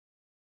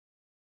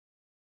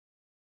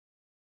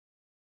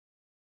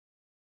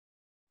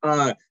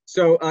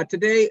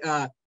Today,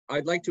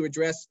 I'd like to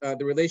address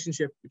the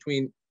relationship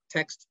between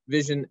text,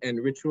 vision, and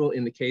ritual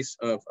in the case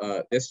of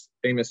this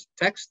famous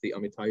text, the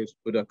Ammitayus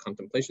Buddha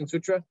Contemplation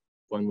Sutra,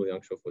 Guan Wu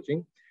Yang Shou Fo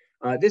Jing.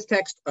 This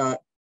text,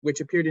 which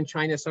appeared in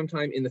China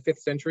sometime in the 5th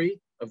century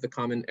of the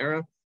Common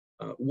Era,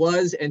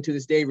 was and to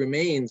this day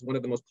remains one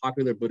of the most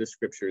popular Buddhist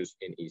scriptures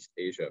in East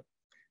Asia.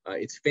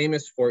 It's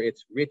famous for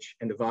its rich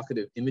and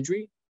evocative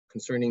imagery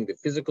concerning the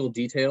physical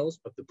details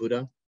of the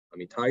Buddha,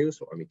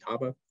 Ammitayus or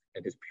Amitabha,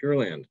 and his Pure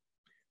Land,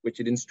 which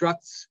it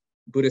instructs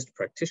Buddhist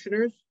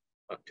practitioners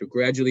to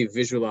gradually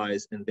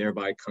visualize and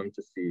thereby come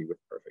to see with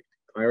perfect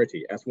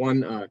clarity. As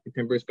one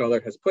contemporary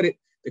scholar has put it,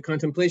 the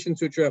Contemplation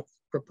Sutra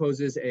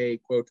proposes a,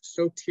 quote,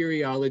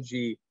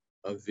 soteriology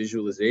of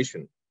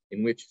visualization,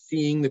 in which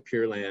seeing the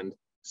Pure Land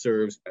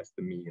serves as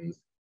the means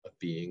of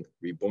being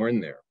reborn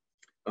there.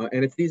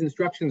 And it's these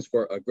instructions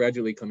for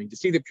gradually coming to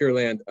see the Pure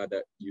Land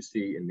that you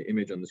see in the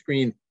image on the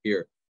screen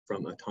here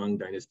from a Tang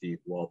Dynasty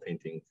wall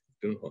painting,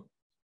 Dunhuang.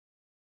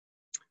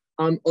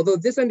 Although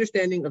this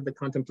understanding of the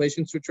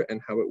Contemplation Sutra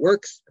and how it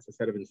works as a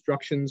set of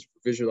instructions for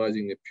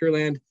visualizing the Pure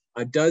Land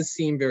does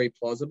seem very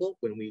plausible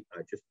when we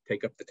just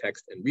take up the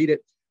text and read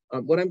it,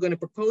 what I'm going to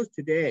propose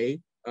today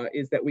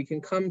is that we can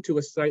come to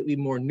a slightly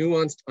more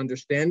nuanced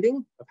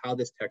understanding of how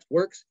this text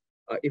works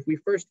if we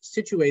first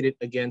situate it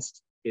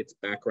against its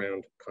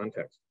background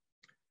context.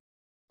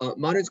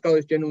 Modern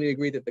scholars generally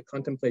agree that the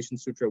Contemplation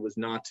Sutra was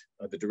not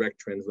the direct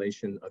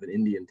translation of an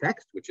Indian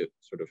text, which it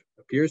sort of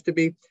appears to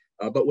be,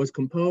 but was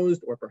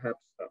composed or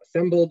perhaps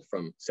assembled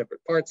from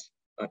separate parts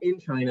in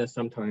China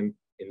sometime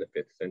in the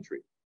 5th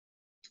century.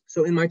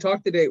 So in my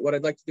talk today, what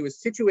I'd like to do is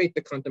situate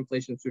the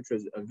Contemplation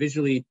Sutra's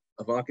visually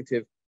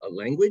evocative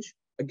language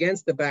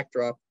against the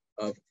backdrop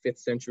of 5th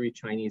century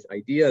Chinese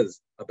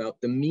ideas about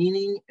the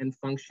meaning and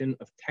function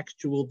of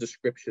textual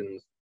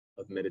descriptions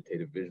of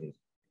meditative visions.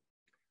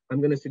 I'm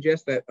going to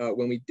suggest that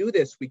when we do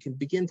this, we can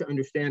begin to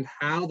understand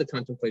how the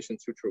Contemplation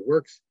Sutra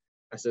works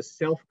as a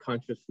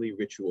self-consciously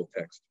ritual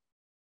text,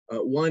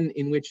 one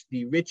in which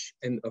the rich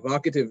and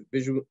evocative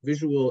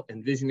visual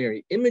and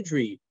visionary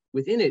imagery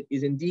within it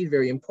is indeed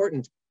very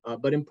important,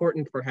 but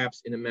important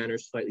perhaps in a manner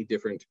slightly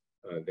different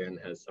than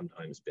has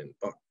sometimes been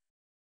thought.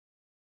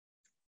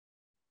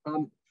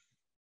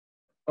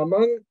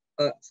 Among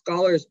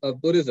scholars of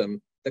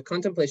Buddhism, the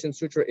Contemplation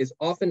Sutra is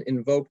often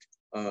invoked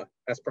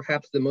as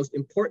perhaps the most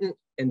important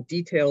and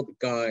detailed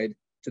guide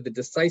to the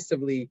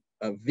decisively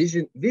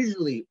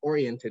visually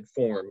oriented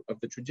form of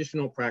the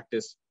traditional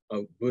practice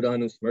of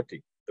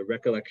Buddhanusmrti, the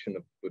recollection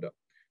of Buddha,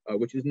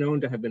 which is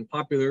known to have been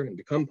popular and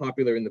become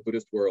popular in the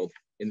Buddhist world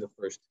in the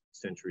 1st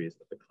centuries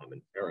of the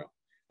Common Era.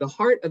 The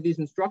heart of these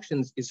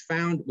instructions is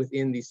found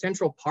within the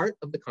central part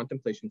of the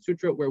Contemplation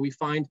Sutra, where we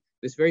find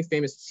this very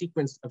famous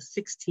sequence of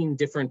 16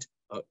 different,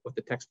 what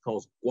the text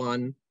calls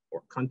guan,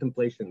 or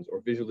contemplations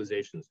or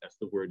visualizations, as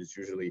the word is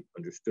usually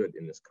understood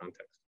in this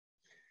context.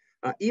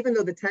 Even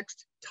though the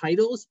text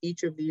titles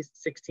each of these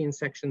 16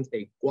 sections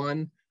a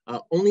guan,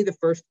 only the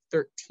first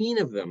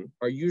 13 of them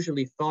are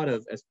usually thought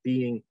of as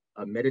being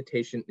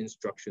meditation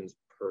instructions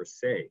per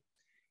se.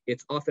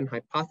 It's often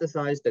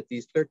hypothesized that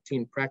these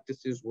 13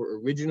 practices were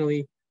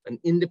originally an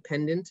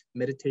independent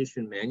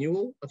meditation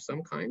manual of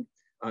some kind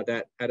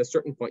that at a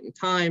certain point in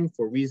time,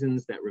 for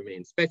reasons that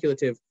remain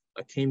speculative,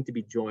 came to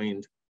be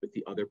joined with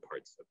the other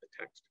parts of the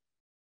text.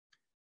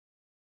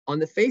 On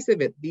the face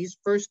of it, these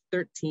first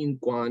 13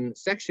 guan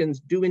sections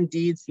do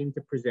indeed seem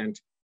to present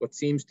what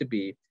seems to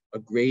be a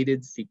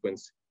graded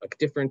sequence of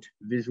different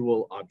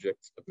visual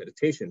objects of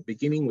meditation,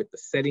 beginning with the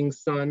setting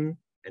sun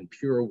and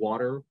pure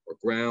water or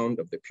ground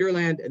of the Pure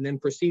Land, and then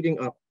proceeding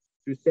up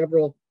through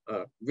several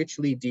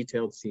richly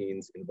detailed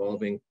scenes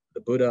involving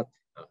the Buddha,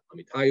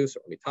 Ammitayus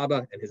or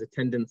Amitabha, and his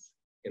attendants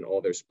in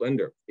all their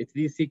splendor. It's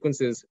these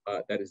sequences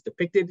that is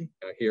depicted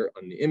here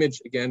on the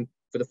image, again,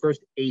 for the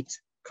first 8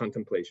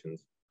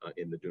 contemplations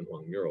in the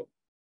Dunhuang mural.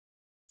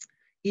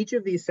 Each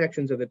of these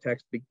sections of the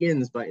text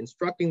begins by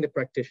instructing the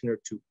practitioner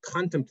to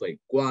contemplate,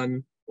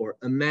 guan, or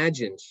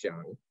imagine,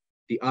 xiang,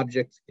 the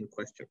objects in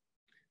question.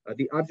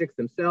 The objects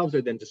themselves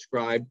are then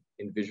described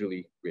in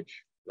visually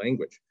rich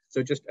language.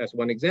 So just as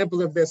one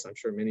example of this, I'm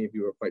sure many of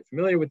you are quite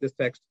familiar with this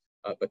text,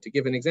 but to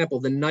give an example,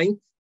 the 9th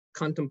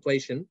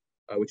contemplation,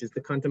 which is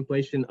the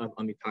contemplation of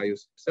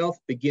Ammitayus himself,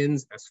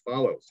 begins as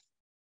follows.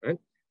 Right?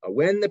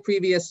 When the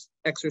previous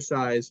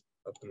exercise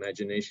of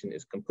imagination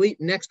is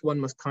complete, next one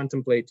must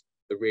contemplate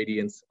the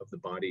radiance of the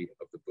body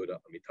of the Buddha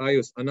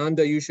Ammitayus.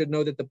 Ananda, you should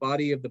know that the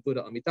body of the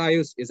Buddha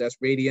Ammitayus is as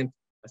radiant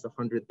as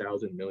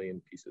 100,000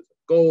 million pieces of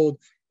gold.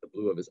 The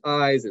blue of his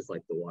eyes is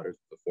like the waters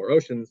of the 4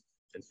 oceans,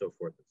 and so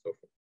forth and so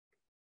forth.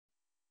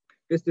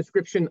 This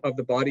description of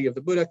the body of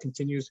the Buddha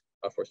continues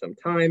for some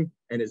time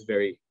and is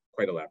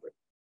quite elaborate.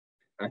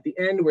 At the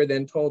end, we're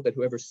then told that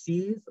whoever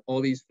sees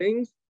all these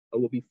things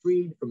will be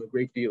freed from a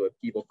great deal of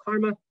evil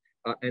karma.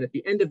 And at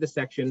the end of the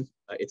section,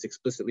 it's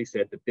explicitly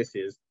said that this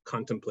is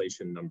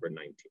contemplation number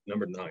 9.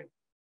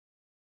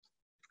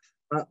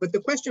 But the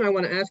question I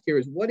want to ask here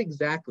is, what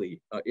exactly,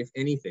 if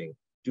anything,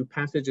 do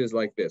passages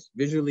like this,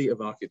 visually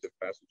evocative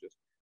passages,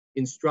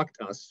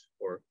 instruct us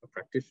or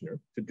practitioner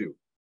to do?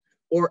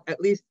 Or at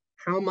least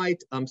how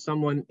might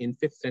someone in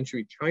 5th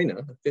century China,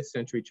 a 5th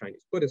century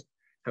Chinese Buddhist,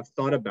 have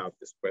thought about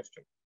this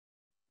question?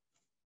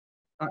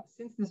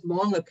 Since this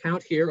long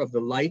account here of the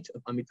light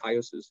of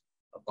Amitayus's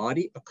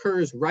body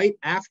occurs right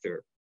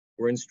after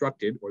we're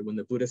instructed, or when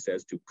the Buddha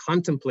says to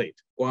contemplate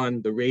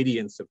Guan, the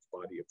radiance of the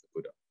body of the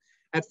Buddha.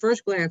 At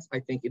first glance, I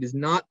think it is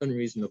not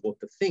unreasonable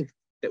to think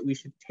that we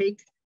should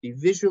take the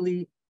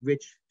visually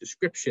rich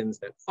descriptions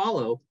that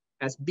follow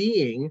as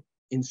being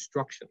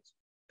instructions.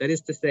 That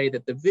is to say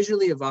that the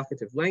visually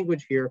evocative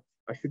language here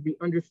should be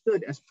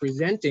understood as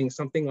presenting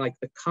something like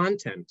the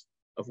content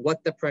of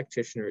what the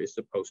practitioner is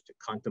supposed to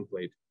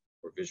contemplate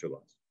or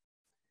visualize.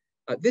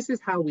 This is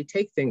how we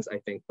take things, I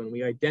think, when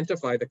we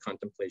identify the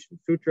Contemplation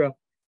Sutra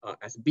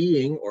as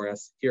being, or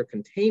as here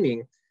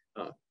containing,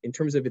 in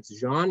terms of its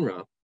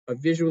genre, a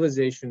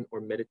visualization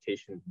or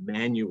meditation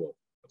manual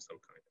of some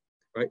kind,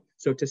 right?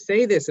 So to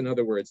say this, in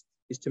other words,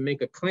 is to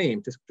make a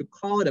claim, to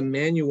call it a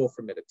manual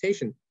for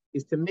meditation,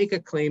 is to make a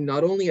claim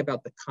not only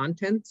about the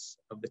contents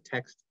of the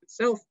text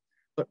itself,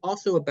 but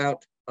also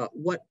about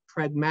what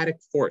pragmatic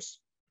force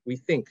we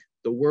think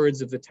the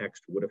words of the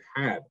text would have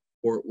had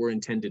or were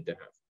intended to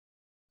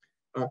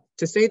have.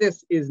 To say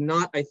this is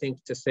not, I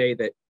think, to say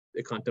that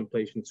the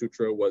Contemplation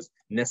Sutra was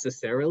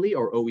necessarily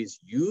or always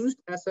used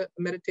as a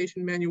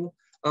meditation manual,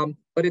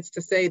 but it's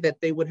to say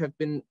that they would have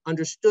been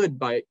understood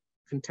by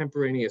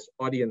contemporaneous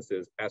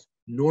audiences as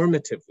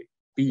normatively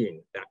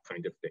being that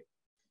kind of thing,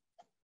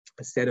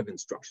 a set of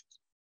instructions.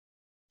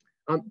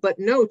 But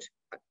note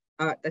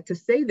that to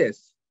say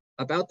this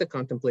about the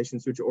Contemplation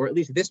Sutra, or at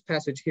least this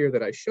passage here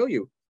that I show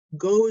you,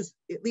 goes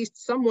at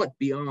least somewhat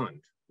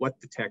beyond what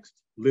the text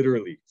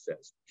literally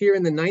says. Here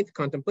in the 9th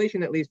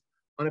Contemplation, at least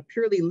on a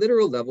purely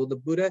literal level, the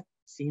Buddha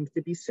seems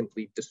to be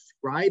simply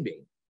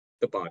describing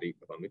the body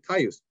of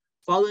Amitayus,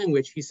 following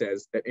which he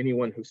says that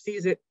anyone who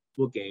sees it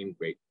will gain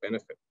great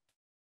benefit.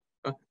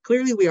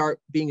 Clearly, we are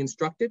being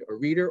instructed, a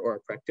reader or a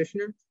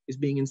practitioner is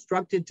being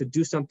instructed to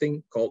do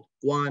something called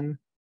Guan,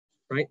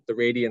 right? The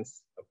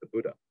radiance of the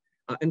Buddha.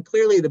 And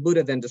clearly, the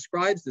Buddha then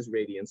describes this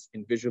radiance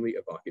in visually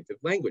evocative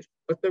language.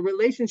 But the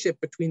relationship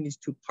between these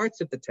two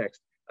parts of the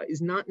text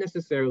is not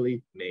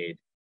necessarily made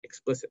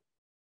explicit.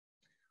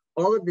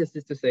 All of this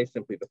is to say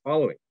simply the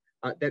following,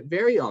 that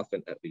very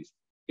often, at least,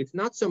 it's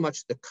not so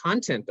much the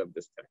content of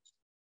this text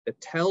that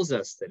tells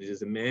us that it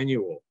is a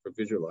manual for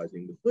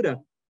visualizing the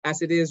Buddha,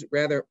 as it is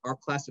rather our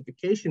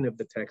classification of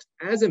the text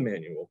as a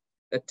manual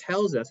that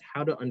tells us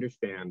how to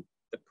understand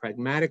the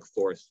pragmatic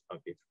force of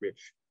its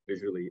rich,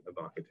 visually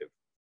evocative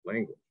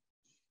language.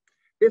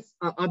 This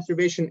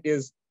observation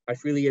is, I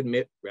freely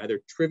admit, rather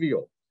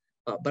trivial,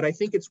 but I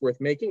think it's worth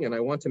making, and I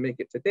want to make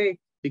it today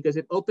because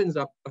it opens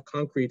up a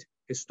concrete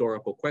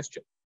historical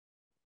question.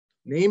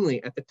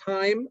 Namely, at the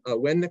time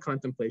when the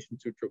Contemplation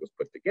Sutra was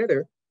put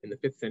together in the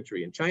 5th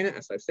century in China,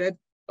 as I've said,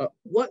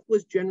 what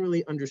was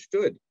generally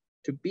understood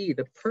to be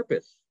the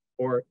purpose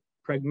or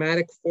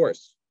pragmatic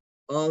force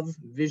of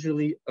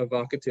visually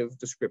evocative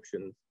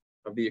descriptions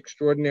of the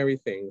extraordinary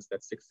things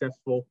that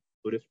successful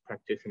Buddhist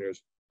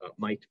practitioners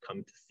might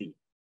come to see.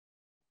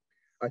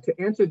 To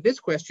answer this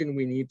question,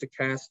 we need to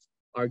cast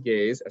our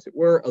gaze, as it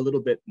were, a little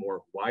bit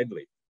more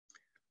widely.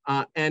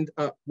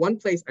 One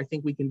place I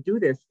think we can do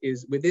this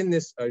is within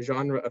this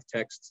genre of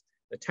texts,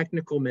 the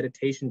technical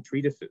meditation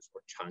treatises,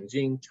 or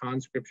Chanjing,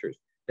 Chan scriptures,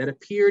 that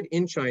appeared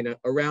in China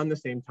around the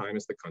same time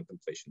as the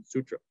Contemplation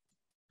Sutra.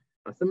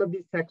 Some of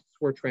these texts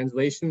were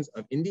translations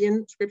of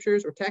Indian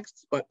scriptures or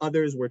texts, but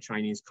others were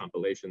Chinese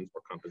compilations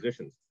or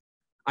compositions.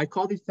 I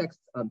call these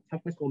texts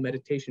technical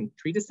meditation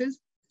treatises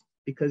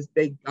because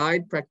they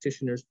guide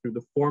practitioners through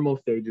the formal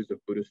stages of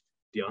Buddhist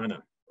dhyana,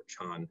 or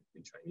Chan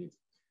in Chinese,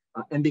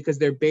 and because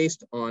they're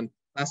based on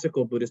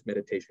classical Buddhist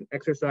meditation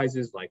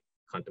exercises like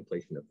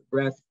contemplation of the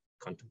breath,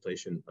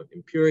 contemplation of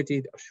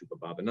impurity, the Ashubha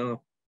Bhavana,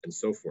 and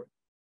so forth.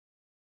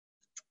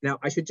 Now,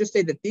 I should just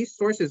say that these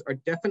sources are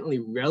definitely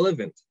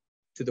relevant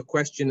to the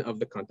question of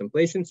the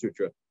Contemplation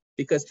Sutra,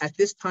 because at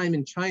this time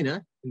in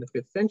China, in the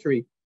 5th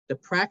century, the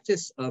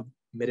practice of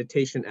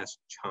meditation as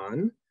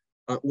Chan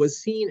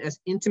was seen as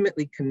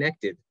intimately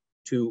connected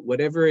to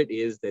whatever it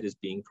is that is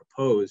being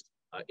proposed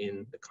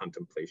in the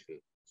Contemplation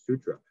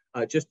Sutra.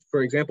 Just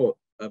for example,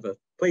 of a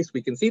place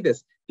we can see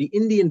this, the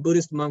Indian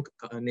Buddhist monk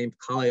named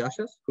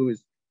Kalayashas, who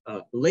is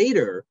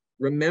later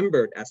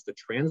remembered as the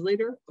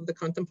translator of the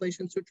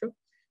Contemplation Sutra.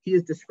 He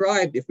is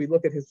described, if we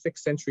look at his 6th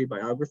century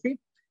biography,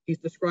 he's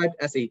described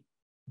as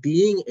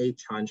being a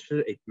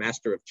Chanshi, a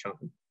master of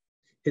Chan.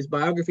 His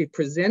biography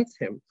presents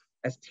him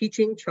as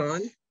teaching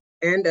Chan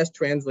and as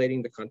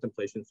translating the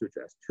Contemplation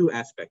Sutra as two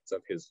aspects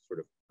of his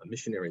sort of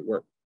missionary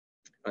work.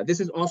 This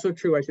is also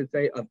true, I should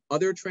say, of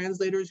other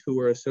translators who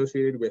were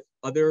associated with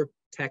other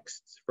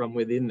texts from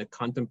within the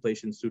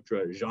Contemplation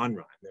Sutra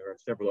genre. And there are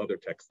several other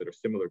texts that are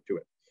similar to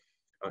it.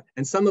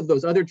 And some of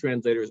those other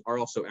translators are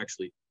also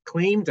actually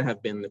claimed to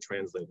have been the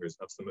translators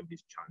of some of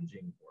these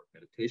Chanjing or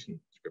meditation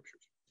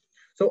scriptures.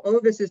 So all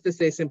of this is to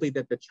say simply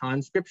that the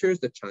Chan scriptures,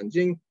 the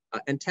Chanjing,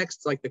 and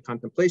texts like the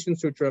Contemplation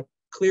Sutra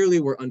clearly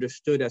were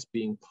understood as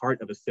being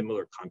part of a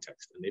similar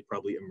context, and they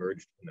probably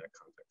emerged in that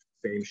context,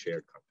 same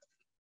shared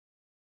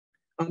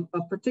context.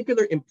 Of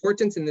particular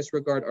importance in this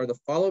regard are the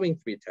following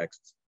three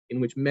texts in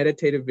which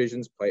meditative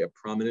visions play a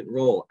prominent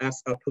role.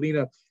 As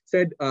Polina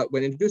said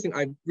when introducing,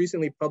 I've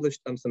recently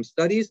published some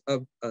studies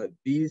of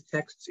these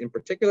texts in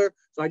particular.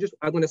 So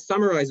I want to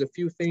summarize a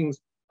few things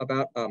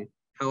about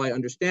how I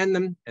understand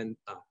them and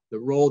the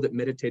role that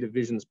meditative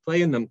visions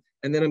play in them.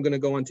 And then I'm going to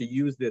go on to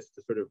use this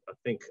to sort of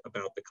think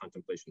about the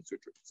Contemplation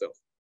Sutra itself.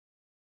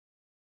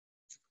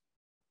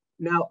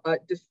 Now,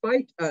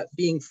 despite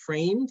being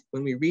framed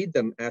when we read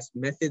them as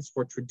methods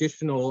for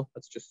traditional,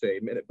 let's just say,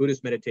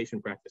 Buddhist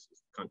meditation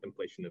practices,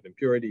 contemplation of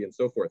impurity and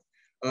so forth,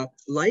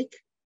 like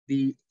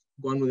the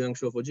Guanwuliang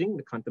Shofo Jing,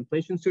 the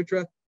Contemplation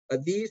Sutra,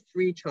 these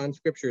three Chan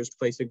scriptures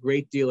place a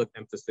great deal of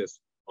emphasis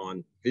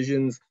on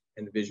visions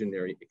and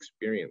visionary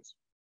experience.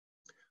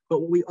 But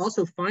what we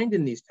also find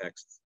in these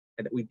texts,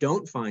 and that we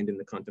don't find in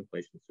the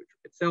Contemplation Sutra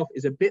itself,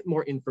 is a bit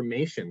more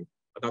information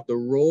about the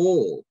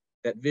role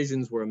that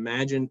visions were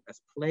imagined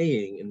as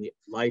playing in the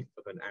life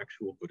of an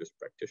actual Buddhist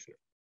practitioner.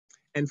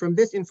 And from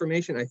this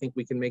information, I think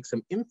we can make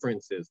some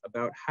inferences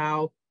about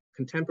how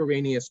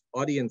contemporaneous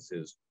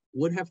audiences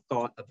would have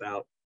thought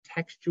about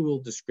textual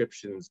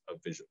descriptions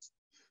of visions.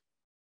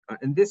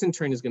 And this in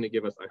turn is going to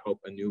give us, I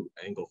hope, a new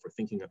angle for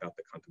thinking about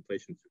the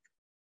Contemplation Sutra.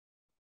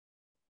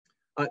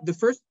 The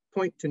first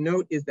point to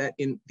note is that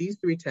in these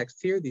three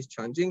texts here, these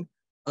Chanjing,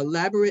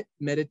 elaborate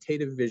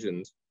meditative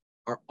visions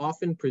are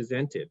often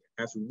presented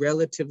as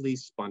relatively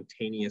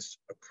spontaneous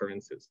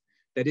occurrences.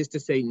 That is to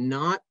say,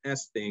 not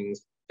as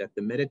things that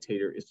the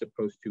meditator is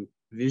supposed to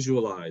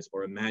visualize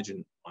or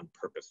imagine on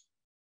purpose.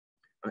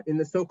 In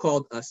the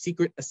so-called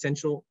secret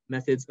essential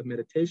methods of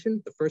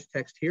meditation, the first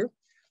text here,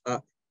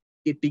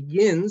 it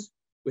begins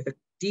with a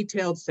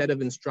detailed set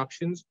of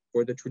instructions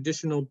for the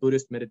traditional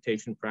Buddhist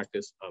meditation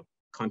practice of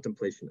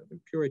contemplation of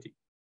impurity.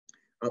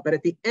 But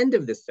at the end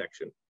of this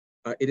section,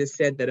 it is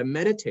said that a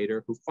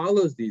meditator who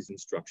follows these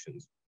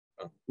instructions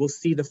will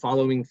see the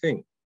following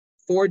thing.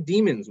 4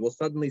 demons will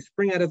suddenly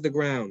spring out of the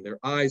ground, their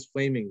eyes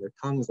flaming, their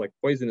tongues like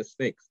poisonous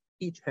snakes.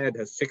 Each head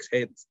has 6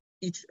 heads.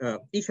 Each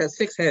has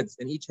 6 heads,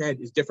 and each head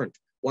is different.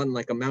 One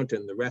like a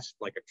mountain, the rest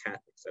like a cat,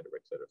 etc.,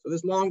 etc. So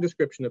this long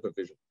description of a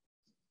vision.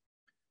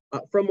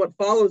 From what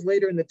follows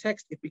later in the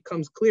text, it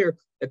becomes clear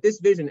that this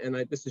vision, and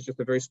this is just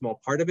a very small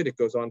part of it, it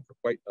goes on for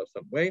quite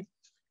some way.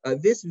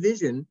 This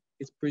vision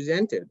is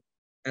presented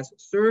as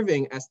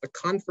serving as the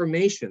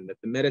confirmation that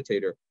the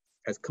meditator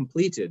has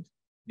completed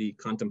the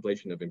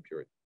contemplation of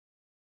impurity.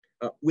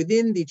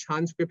 Within the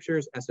Chan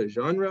scriptures as a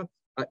genre,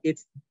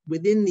 it's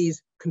within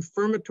these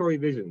confirmatory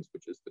visions,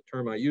 which is the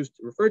term I used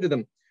to refer to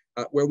them,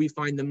 where we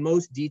find the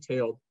most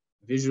detailed,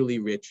 visually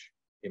rich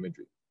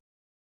imagery.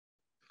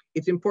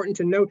 It's important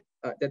to note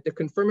that the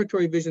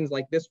confirmatory visions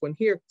like this one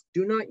here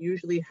do not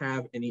usually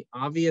have any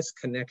obvious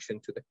connection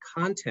to the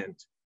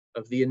content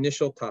of the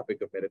initial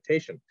topic of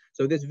meditation.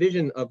 So this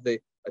vision of the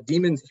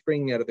demons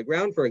springing out of the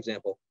ground, for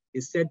example,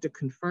 is said to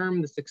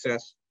confirm the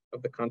success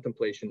of the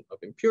contemplation of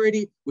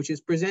impurity, which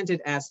is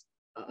presented as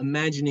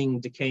imagining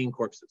decaying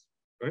corpses,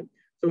 right?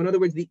 So in other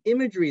words, the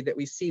imagery that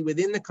we see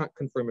within the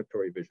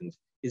confirmatory visions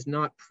is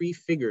not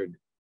prefigured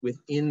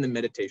within the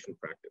meditation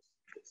practice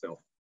itself.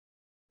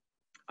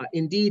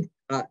 Indeed,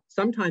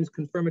 sometimes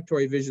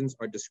confirmatory visions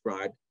are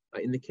described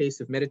in the case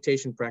of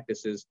meditation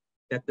practices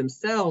that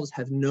themselves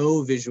have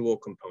no visual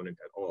component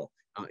at all.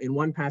 In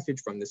one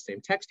passage from this same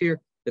text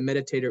here, the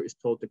meditator is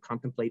told to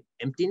contemplate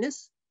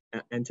emptiness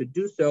and to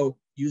do so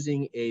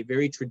using a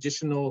very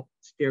traditional,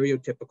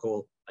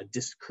 stereotypical,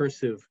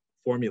 discursive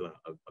formula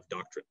of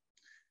doctrine.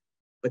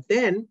 But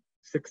then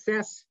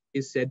success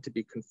is said to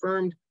be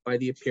confirmed by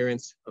the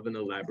appearance of an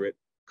elaborate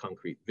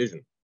concrete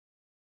vision.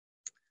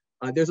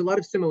 There's a lot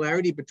of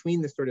similarity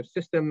between this sort of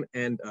system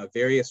and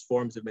various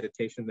forms of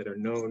meditation that are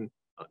known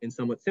in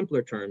somewhat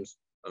simpler terms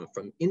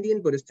from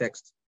Indian Buddhist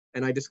texts.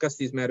 And I discuss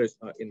these matters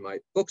in my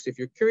books if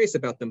you're curious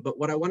about them. But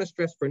what I want to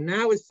stress for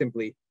now is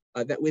simply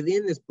that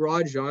within this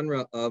broad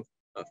genre of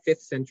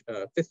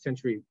 5th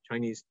century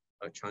Chinese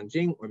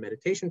Chanjing or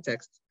meditation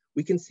texts,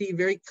 we can see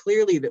very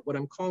clearly that what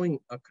I'm calling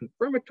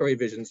confirmatory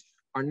visions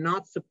are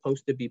not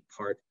supposed to be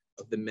part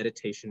of the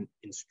meditation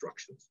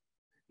instructions.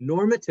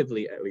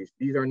 Normatively, at least,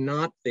 these are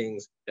not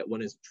things that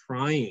one is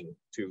trying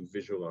to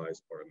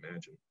visualize or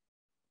imagine.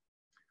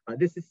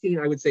 This is seen,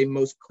 I would say,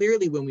 most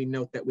clearly when we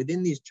note that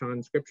within these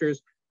Chan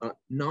scriptures,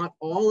 not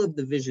all of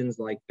the visions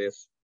like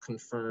this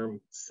confirm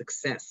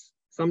success.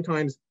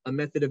 Sometimes a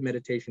method of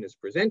meditation is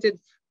presented,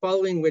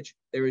 following which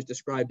there is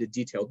described a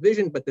detailed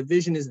vision, but the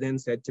vision is then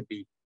said to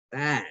be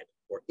bad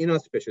or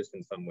inauspicious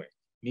in some way,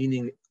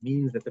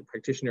 means that the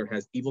practitioner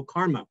has evil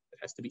karma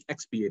that has to be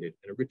expiated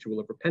in a ritual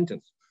of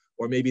repentance,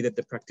 or maybe that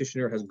the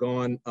practitioner has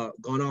gone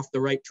off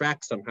the right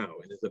track somehow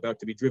and is about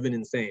to be driven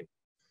insane.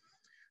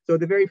 So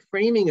the very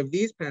framing of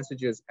these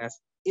passages as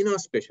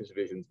inauspicious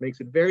visions makes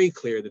it very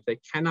clear that they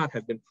cannot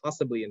have been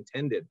possibly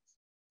intended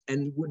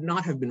and would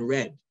not have been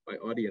read by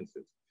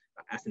audiences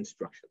as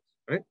instructions,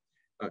 right?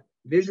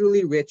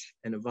 Visually rich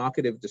and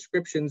evocative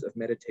descriptions of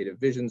meditative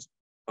visions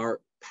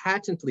are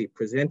patently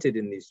presented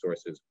in these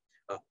sources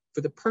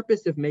for the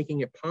purpose of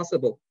making it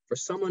possible for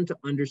someone to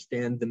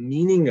understand the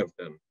meaning of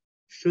them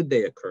should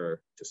they occur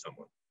to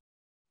someone.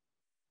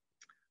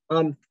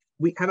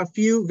 We have a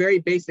few very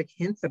basic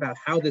hints about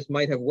how this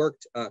might have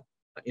worked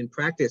in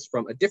practice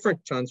from a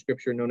different Chan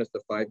scripture known as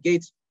the Five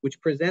Gates, which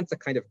presents a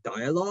kind of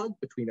dialogue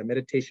between a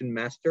meditation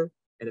master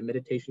and a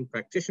meditation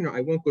practitioner.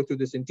 I won't go through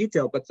this in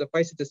detail, but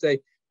suffice it to say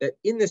that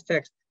in this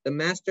text, the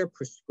master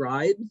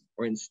prescribes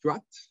or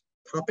instructs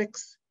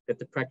topics that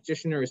the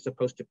practitioner is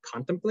supposed to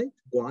contemplate,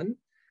 guan,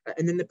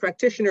 and then the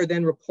practitioner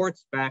then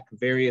reports back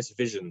various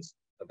visions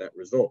of that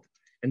result.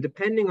 And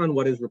depending on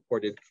what is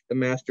reported, the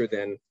master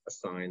then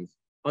assigns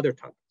other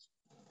topics.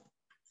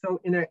 So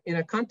in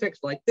a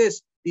context like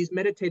this, these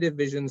meditative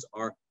visions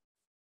are,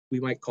 we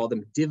might call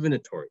them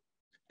divinatory.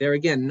 They're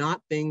again,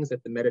 not things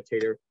that the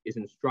meditator is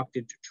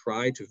instructed to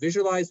try to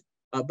visualize,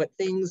 but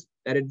things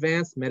that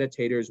advanced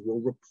meditators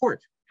will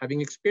report having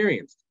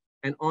experienced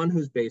and on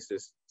whose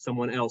basis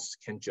someone else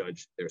can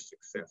judge their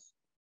success.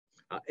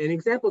 And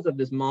examples of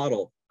this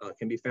model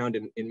can be found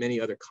in many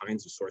other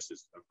kinds of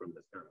sources from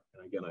this era.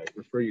 And again, I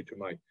refer you to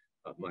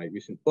my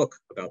recent book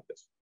about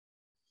this.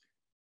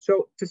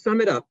 So to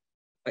sum it up,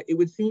 it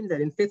would seem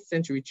that in 5th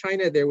century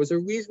China, there was a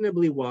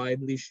reasonably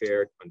widely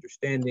shared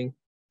understanding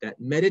that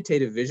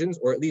meditative visions,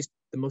 or at least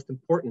the most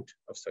important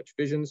of such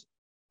visions,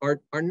 are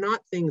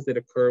not things that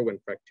occur when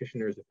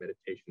practitioners of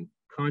meditation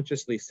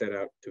consciously set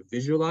out to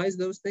visualize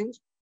those things.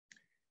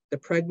 The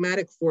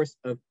pragmatic force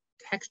of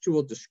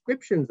textual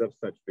descriptions of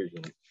such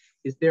visions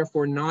is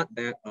therefore not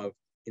that of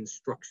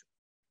instruction.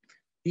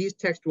 These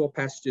textual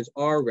passages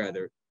are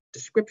rather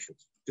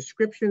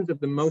descriptions of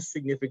the most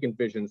significant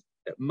visions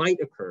that might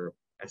occur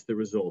as the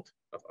result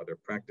of other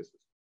practices.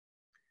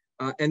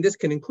 And this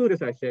can include,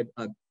 as I said,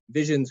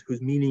 visions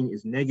whose meaning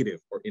is negative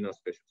or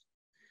inauspicious.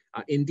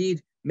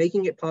 Indeed,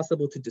 making it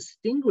possible to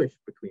distinguish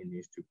between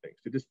these two things,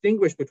 to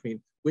distinguish between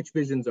which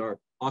visions are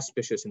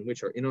auspicious and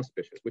which are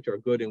inauspicious, which are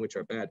good and which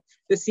are bad.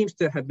 This seems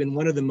to have been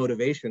one of the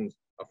motivations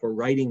for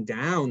writing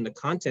down the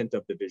content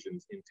of the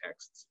visions in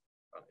texts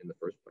in the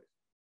first place.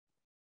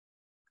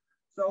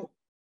 So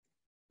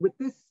with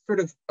this sort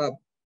of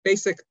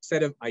basic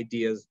set of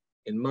ideas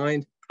in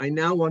mind, I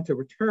now want to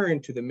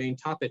return to the main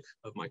topic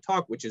of my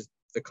talk, which is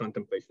the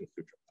Contemplation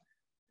Sutra.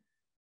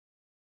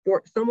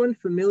 For someone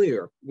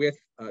familiar with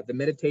the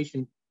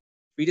meditation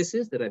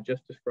treatises that I've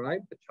just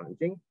described, the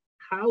Chanjing,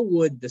 how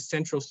would the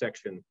central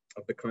section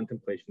of the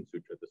Contemplation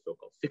Sutra, the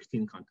so-called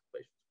 16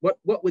 contemplations,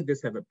 what would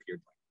this have appeared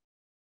like?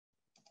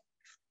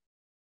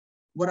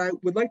 What I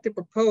would like to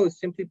propose,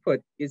 simply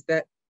put, is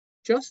that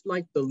just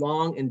like the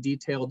long and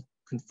detailed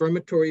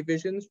confirmatory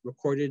visions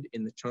recorded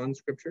in the Chan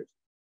scriptures,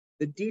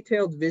 the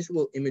detailed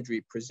visual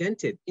imagery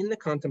presented in the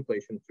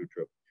Contemplation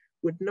Sutra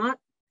would not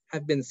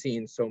have been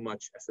seen so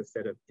much as a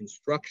set of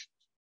instructions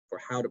for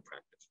how to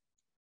practice,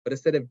 but a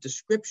set of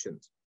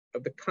descriptions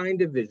of the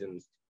kind of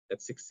visions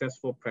that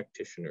successful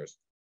practitioners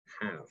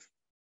have.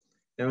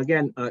 Now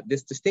again,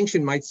 this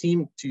distinction might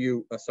seem to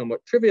you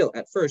somewhat trivial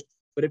at first,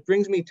 but it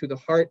brings me to the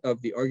heart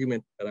of the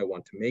argument that I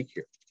want to make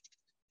here.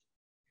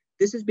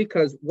 This is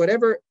because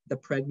whatever the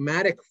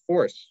pragmatic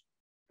force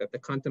that the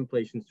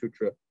Contemplation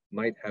Sutra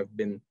might have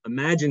been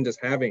imagined as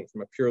having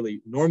from a purely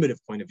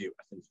normative point of view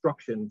as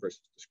instruction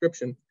versus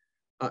description,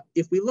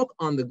 if we look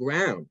on the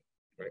ground,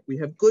 right, we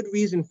have good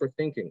reason for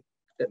thinking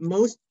that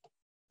most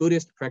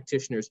Buddhist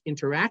practitioners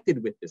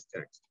interacted with this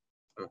text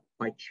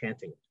by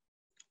chanting it.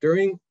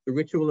 During the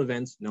ritual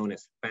events known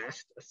as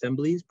fast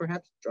assemblies,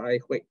 perhaps, Zhai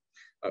Hui,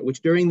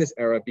 which during this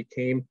era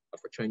became,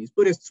 for Chinese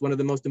Buddhists, one of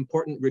the most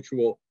important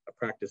ritual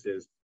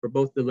practices for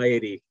both the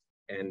laity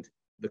and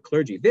the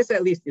clergy. This,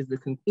 at least, is the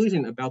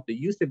conclusion about the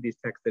use of these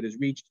texts that is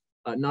reached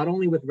not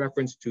only with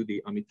reference to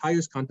the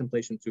Amitayu's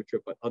Contemplation Sutra,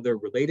 but other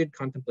related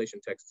contemplation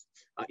texts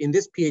in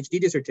this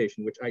PhD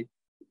dissertation, which I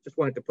just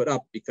wanted to put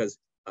up because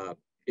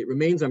it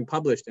remains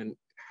unpublished and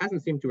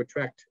hasn't seemed to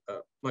attract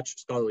much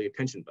scholarly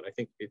attention, but I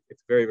think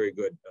it's very, very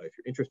good if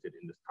you're interested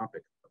in this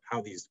topic of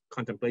how these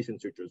contemplation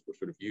sutras were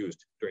sort of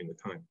used during the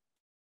time.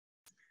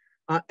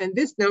 And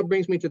this now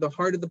brings me to the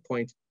heart of the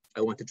point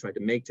I want to try to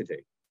make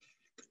today.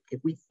 If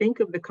we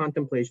think of the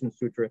Contemplation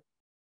Sutra,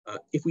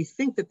 if we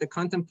think that the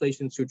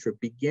Contemplation Sutra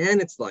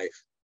began its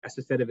life as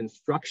a set of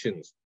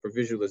instructions for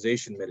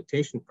visualization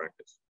meditation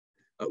practice,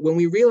 when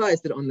we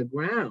realize that on the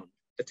ground,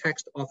 the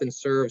text often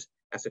serves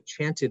as a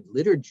chanted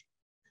liturgy,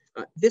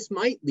 this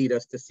might lead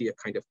us to see a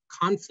kind of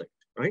conflict,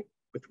 right,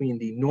 between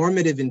the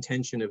normative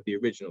intention of the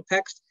original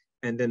text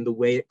and then the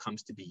way it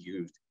comes to be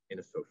used in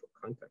a social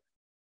context.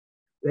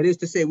 That is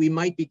to say, we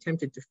might be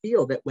tempted to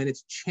feel that when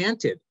it's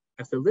chanted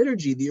as a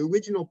liturgy, the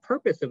original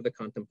purpose of the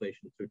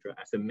Contemplation Sutra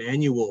as a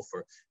manual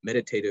for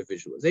meditative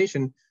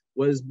visualization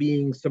was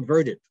being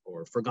subverted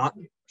or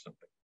forgotten or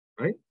something,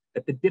 right?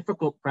 That the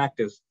difficult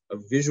practice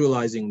of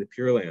visualizing the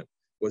Pure Land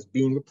was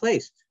being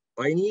replaced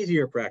by an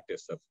easier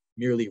practice of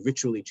merely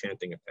ritually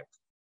chanting a text.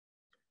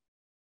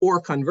 Or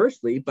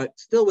conversely, but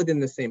still within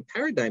the same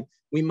paradigm,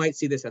 we might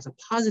see this as a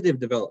positive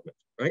development,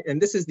 right?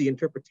 And this is the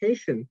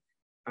interpretation,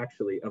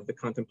 actually, of the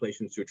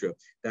Contemplation Sutra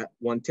that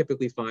one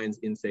typically finds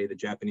in, say, the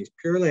Japanese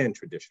Pure Land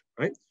tradition,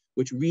 right?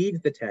 Which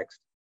reads the text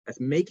as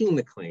making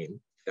the claim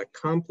that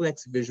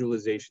complex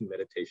visualization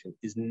meditation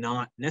is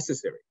not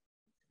necessary,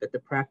 that the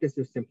practice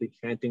of simply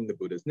chanting the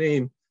Buddha's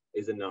name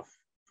is enough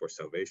for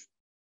salvation.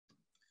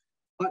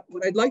 But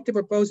what I'd like to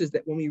propose is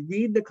that when we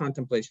read the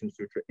Contemplation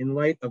Sutra in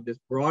light of this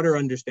broader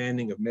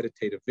understanding of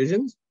meditative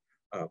visions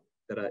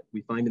that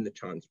we find in the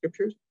Chan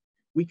scriptures,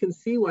 we can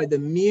see why the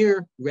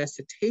mere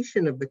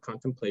recitation of the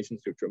Contemplation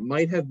Sutra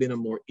might have been a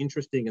more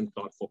interesting and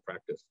thoughtful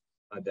practice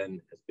than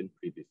has been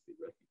previously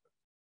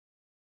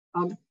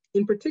recognized.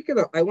 In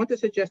particular, I want to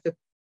suggest that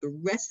the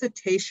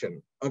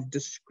recitation of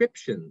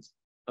descriptions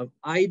of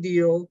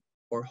ideal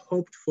or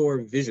hoped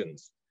for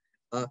visions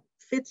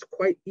fits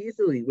quite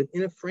easily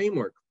within a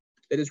framework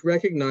that is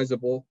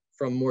recognizable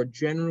from more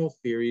general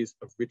theories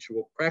of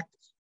ritual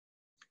practice.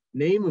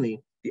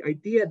 Namely, the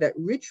idea that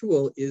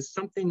ritual is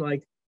something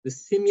like the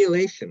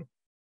simulation,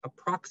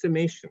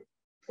 approximation,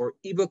 or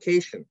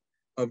evocation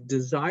of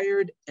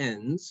desired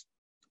ends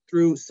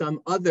through some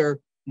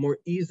other more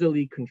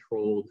easily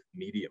controlled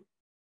medium.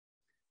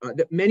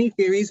 That many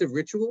theories of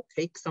ritual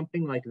take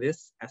something like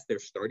this as their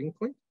starting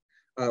point.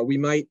 We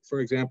might, for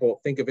example,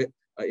 think of it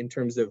in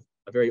terms of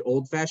a very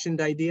old-fashioned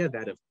idea,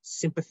 that of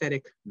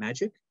sympathetic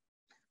magic.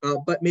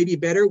 But maybe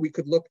better, we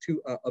could look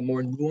to a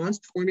more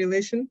nuanced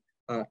formulation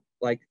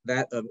like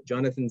that of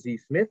Jonathan Z.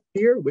 Smith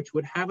here, which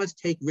would have us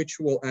take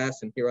ritual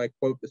as, and here I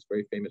quote this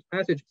very famous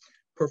passage,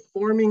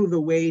 performing the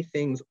way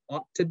things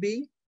ought to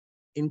be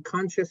in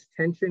conscious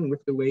tension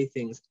with the way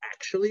things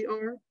actually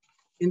are,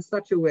 in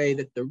such a way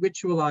that the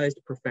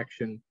ritualized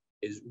perfection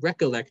is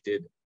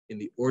recollected in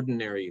the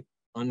ordinary,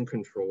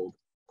 uncontrolled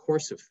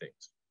course of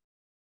things.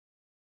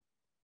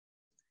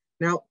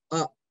 Now,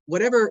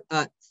 whatever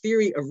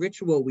theory of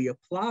ritual we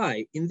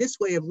apply in this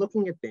way of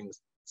looking at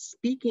things,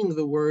 speaking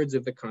the words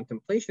of the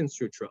Contemplation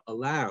Sutra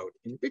aloud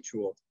in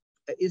ritual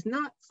is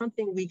not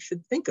something we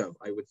should think of,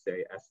 I would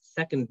say, as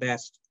second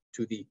best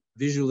to the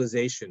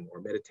visualization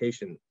or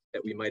meditation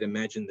that we might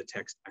imagine the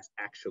text as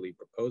actually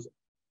proposing.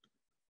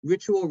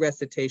 Ritual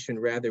recitation,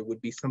 rather, would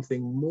be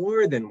something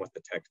more than what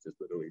the text is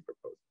literally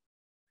proposing.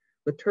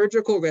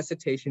 Liturgical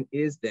recitation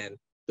is then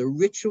the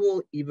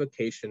ritual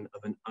evocation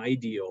of an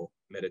ideal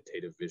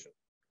meditative vision.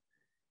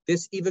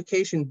 This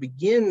evocation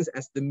begins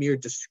as the mere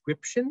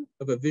description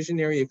of a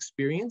visionary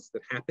experience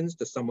that happens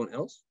to someone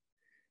else,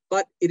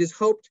 but it is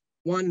hoped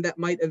one that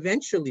might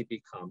eventually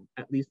become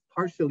at least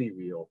partially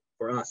real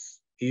for us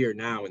here,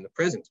 now, in the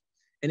present,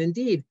 and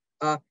indeed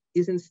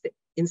is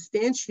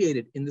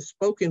instantiated in the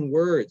spoken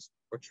words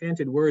or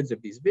chanted words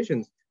of these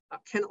visions,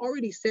 can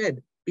already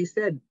be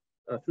said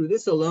through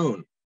this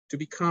alone to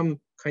become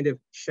kind of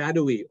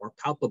shadowy or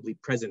palpably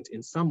present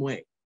in some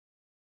way.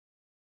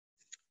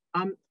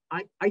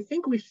 I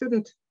think we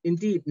shouldn't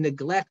indeed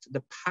neglect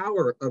the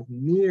power of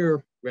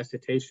mere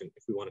recitation,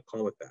 if we want to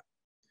call it that.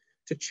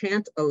 To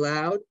chant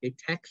aloud a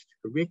text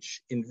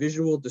rich in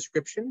visual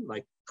description,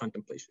 like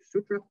Contemplation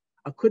Sutra,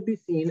 could be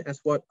seen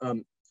as what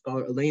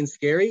scholar Elaine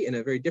Scarry, in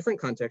a very different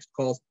context,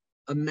 calls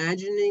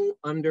imagining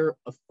under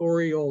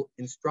authorial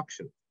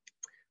instruction.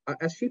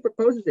 As she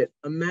proposes it,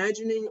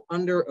 imagining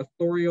under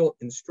authorial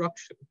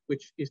instruction,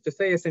 which is to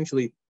say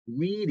essentially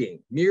reading,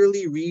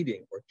 merely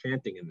reading or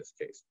chanting in this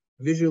case,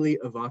 visually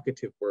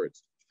evocative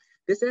words.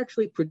 This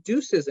actually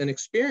produces an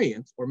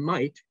experience, or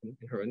might, in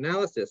her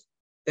analysis,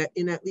 that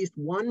in at least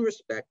one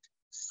respect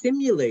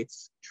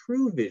simulates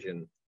true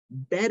vision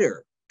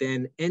better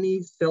than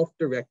any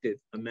self-directed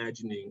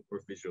imagining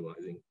or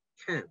visualizing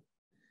can.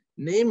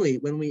 Namely,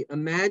 when we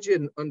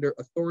imagine under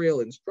authorial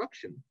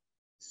instruction,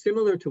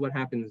 similar to what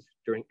happens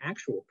during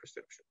actual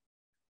perception,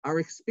 our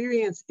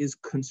experience is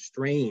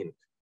constrained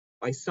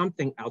by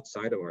something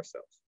outside of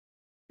ourselves.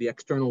 The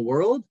external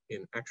world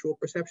in actual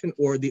perception,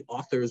 or the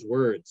author's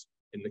words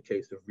in the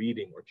case of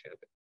reading or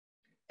chanting,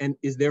 and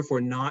is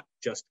therefore not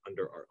just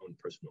under our own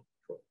personal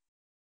control.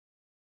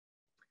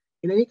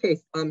 In any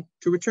case,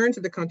 to return to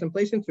the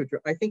Contemplation Sutra,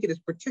 I think it is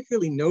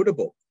particularly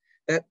notable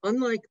that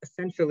unlike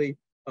essentially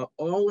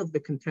all of the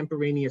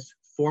contemporaneous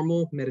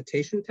formal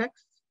meditation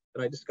texts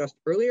that I discussed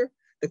earlier,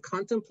 the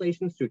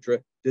Contemplation Sutra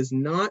does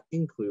not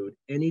include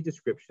any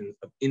descriptions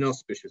of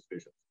inauspicious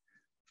visions,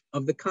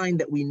 of the kind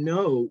that we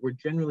know were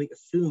generally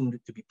assumed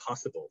to be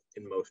possible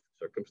in most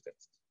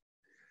circumstances.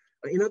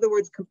 In other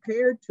words,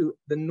 compared to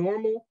the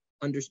normal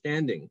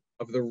understanding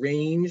of the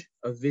range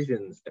of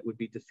visions that would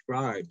be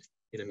described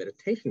in a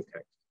meditation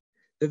text,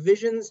 the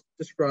visions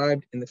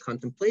described in the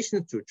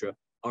Contemplation Sutra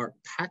are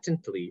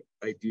patently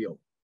ideal.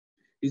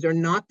 These are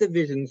not the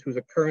visions whose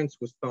occurrence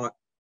was thought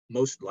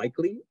most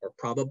likely or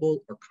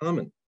probable or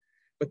common,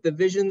 but the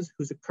visions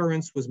whose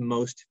occurrence was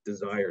most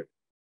desired,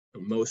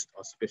 most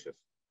auspicious.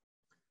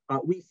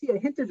 We see a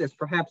hint of this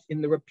perhaps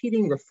in the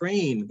repeating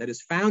refrain that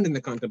is found in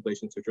the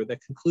Contemplation Sutra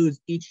that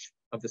concludes each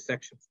of the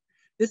sections.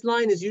 This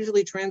line is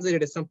usually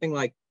translated as something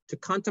like, "To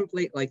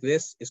contemplate like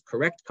this is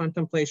correct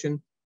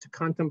contemplation, To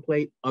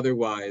contemplate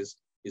otherwise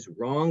is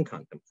wrong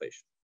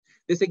contemplation.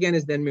 This again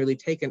is then merely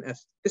taken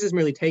as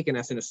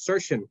an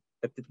assertion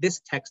that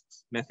this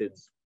text's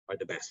methods are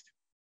the best.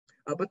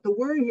 But the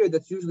word here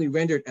that's usually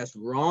rendered as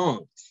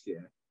wrong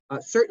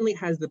certainly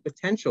has the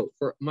potential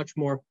for much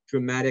more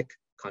dramatic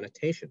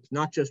connotations,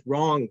 not just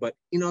wrong, but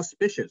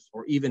inauspicious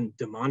or even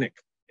demonic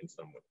in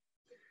some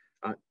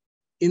way.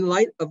 In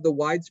light of the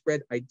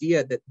widespread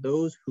idea that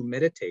those who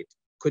meditate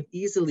could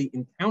easily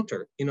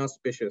encounter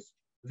inauspicious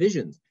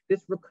visions,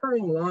 this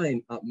recurring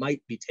line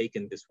might be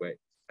taken this way,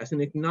 as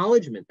an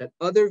acknowledgement that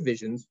other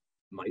visions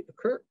might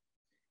occur,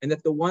 and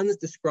that the ones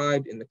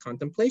described in the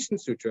Contemplation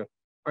Sutra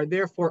are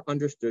therefore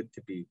understood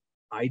to be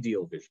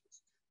ideal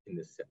visions in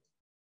this sense.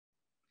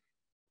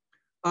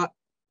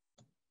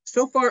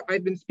 So far,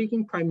 I've been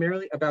speaking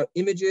primarily about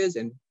images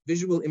and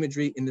visual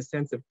imagery in the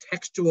sense of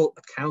textual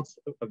accounts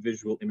of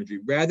visual imagery,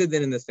 rather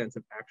than in the sense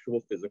of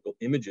actual physical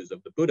images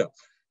of the Buddha,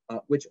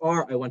 which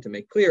are, I want to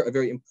make clear, a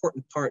very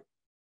important part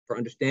for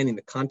understanding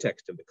the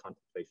context of the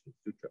Contemplation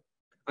Sutra.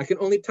 I can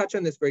only touch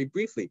on this very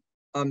briefly,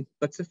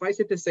 but suffice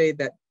it to say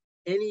that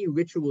any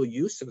ritual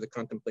use of the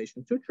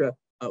Contemplation Sutra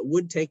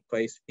would take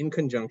place in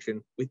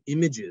conjunction with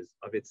images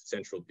of its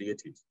central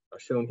deities,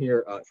 shown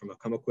here from a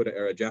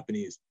Kamakura-era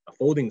Japanese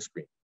folding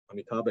screen,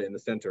 Amitabha in the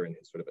center and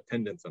his sort of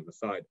attendants on the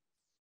side.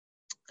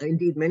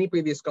 Indeed, many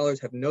previous scholars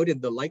have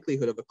noted the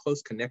likelihood of a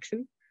close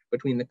connection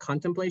between the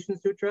Contemplation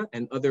Sutra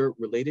and other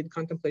related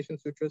Contemplation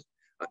Sutras,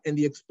 and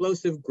the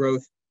explosive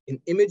growth in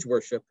image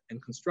worship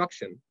and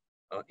construction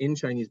in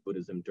Chinese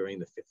Buddhism during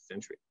the 5th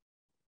century.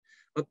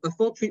 A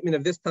full treatment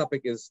of this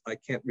topic I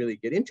can't really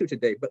get into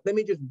today, but let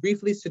me just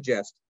briefly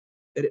suggest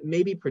that it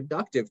may be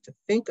productive to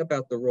think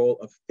about the role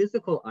of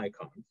physical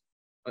icons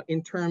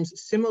in terms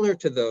similar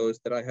to those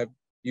that I have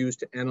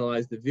used to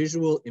analyze the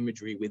visual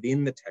imagery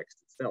within the text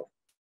itself.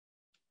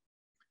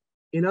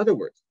 In other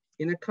words,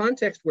 in a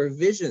context where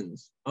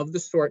visions of the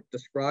sort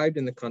described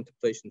in the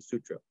Contemplation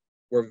Sutra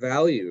were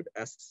valued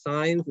as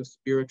signs of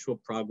spiritual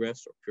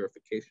progress or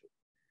purification,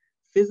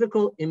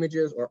 physical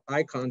images or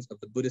icons of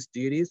the Buddhist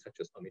deities, such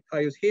as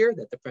Amitayus here,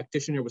 that the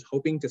practitioner was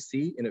hoping to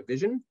see in a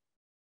vision,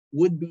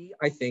 would be,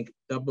 I think,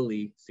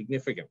 doubly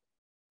significant.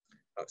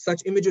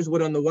 Such images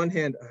would, on the one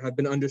hand, have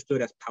been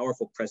understood as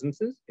powerful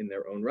presences in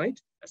their own right,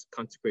 as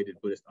consecrated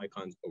Buddhist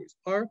icons always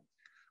are.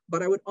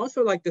 But I would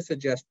also like to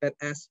suggest that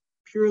as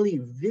purely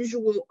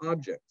visual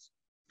objects,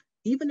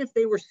 even if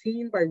they were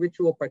seen by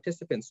ritual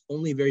participants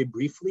only very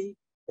briefly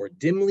or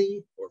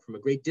dimly or from a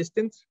great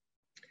distance,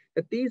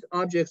 that these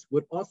objects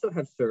would also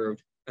have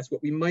served as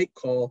what we might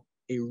call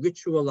a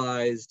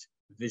ritualized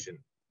vision.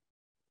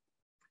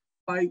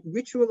 By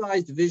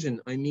ritualized vision,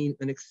 I mean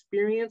an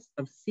experience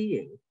of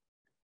seeing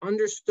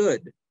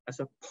understood as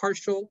a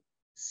partial,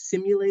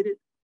 simulated,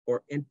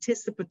 or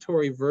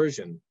anticipatory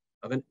version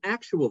of an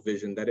actual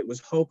vision that it was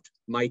hoped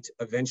might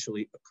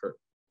eventually occur.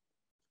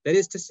 That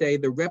is to say,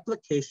 the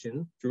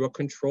replication through a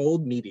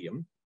controlled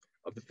medium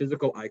of the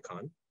physical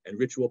icon and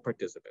ritual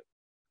participant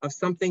of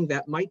something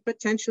that might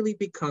potentially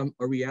become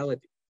a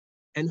reality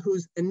and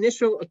whose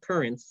initial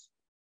occurrence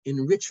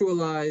in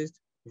ritualized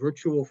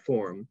virtual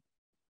form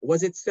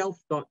was itself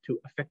thought to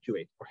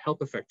effectuate or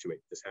help effectuate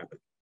this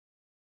happening.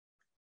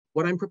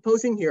 What I'm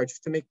proposing here,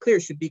 just to make clear,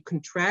 should be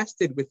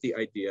contrasted with the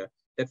idea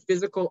that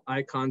physical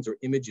icons or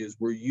images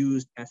were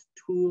used as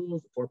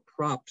tools or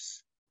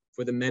props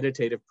for the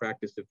meditative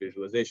practice of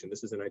visualization.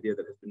 This is an idea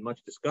that has been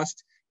much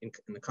discussed in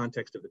the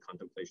context of the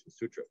Contemplation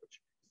Sutra, which is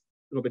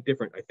a little bit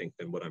different, I think,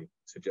 than what I'm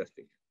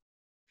suggesting.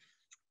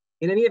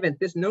 In any event,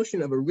 this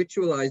notion of a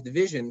ritualized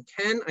vision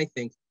can, I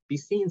think, be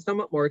seen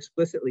somewhat more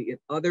explicitly in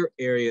other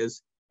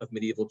areas of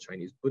medieval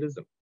Chinese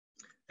Buddhism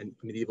and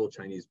medieval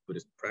Chinese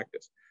Buddhist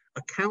practice.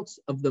 Accounts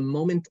of the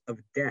moment of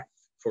death,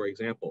 for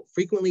example,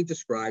 frequently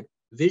describe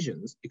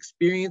visions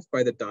experienced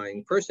by the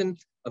dying person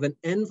of an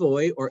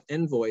envoy or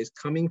envoys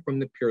coming from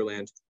the Pure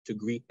Land to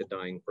greet the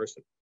dying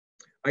person.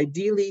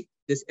 Ideally,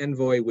 this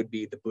envoy would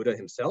be the Buddha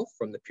himself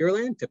from the Pure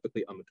Land,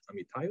 typically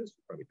Amitayus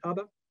or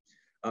Amitabha.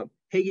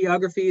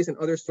 Hagiographies and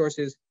other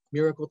sources,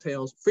 miracle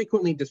tales,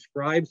 frequently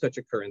describe such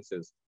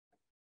occurrences,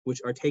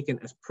 which are taken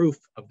as proof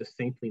of the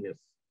saintliness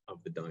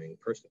of the dying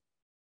person.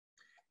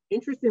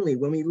 Interestingly,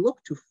 when we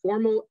look to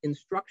formal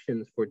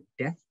instructions for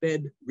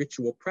deathbed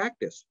ritual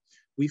practice,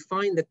 we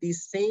find that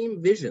these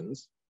same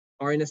visions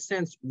are in a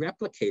sense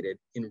replicated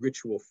in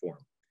ritual form.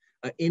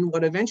 In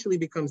what eventually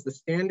becomes the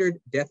standard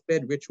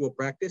deathbed ritual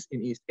practice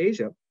in East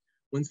Asia,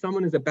 when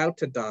someone is about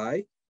to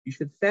die, you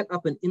should set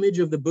up an image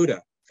of the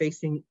Buddha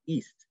facing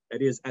east,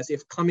 that is, as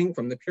if coming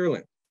from the Pure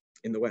Land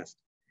in the West,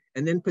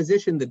 and then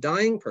position the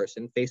dying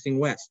person facing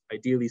west,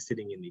 ideally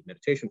sitting in the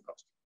meditation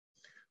posture.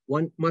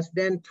 One must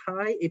then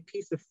tie a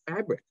piece of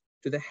fabric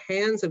to the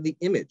hands of the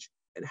image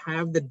and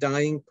have the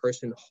dying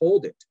person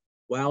hold it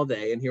while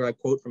they, and here I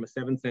quote from a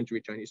 7th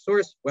century Chinese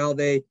source, while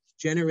they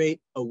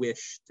generate a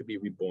wish to be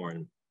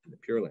reborn in the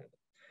Pure Land.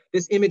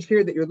 This image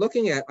here that you're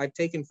looking at, I've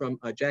taken from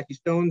Jackie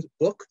Stone's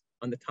book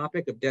on the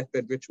topic of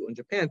deathbed ritual in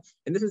Japan.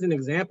 And this is an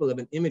example of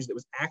an image that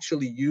was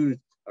actually used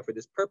for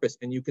this purpose.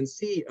 And you can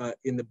see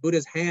in the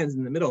Buddha's hands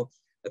in the middle,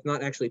 That's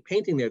not actually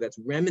painting there, that's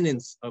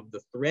remnants of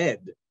the thread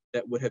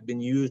that would have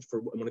been used for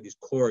one of these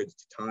cords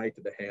to tie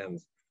to the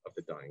hands of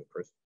the dying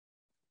person.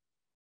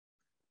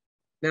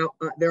 Now,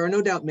 there are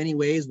no doubt many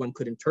ways one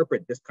could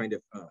interpret this kind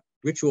of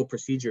ritual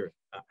procedure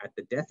at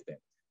the deathbed,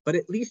 but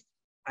at least,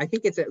 I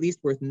think it's at least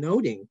worth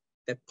noting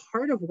that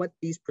part of what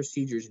these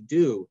procedures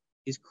do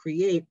is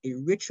create a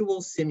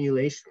ritual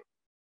simulation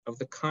of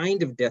the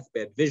kind of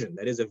deathbed vision,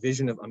 that is a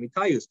vision of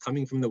Amitayus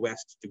coming from the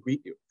West to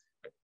greet you.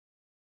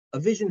 A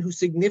vision whose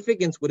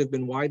significance would have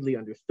been widely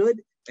understood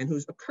and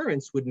whose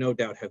occurrence would no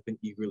doubt have been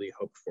eagerly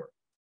hoped for.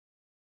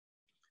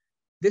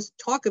 This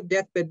talk of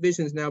deathbed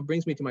visions now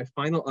brings me to my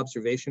final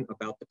observation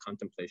about the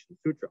Contemplation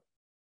Sutra.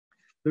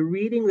 The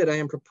reading that I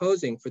am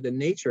proposing for the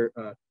nature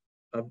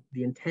of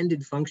the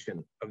intended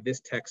function of this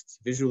text's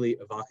visually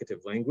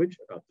evocative language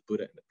about the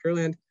Buddha and the Pure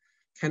Land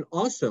can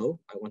also,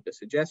 I want to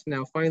suggest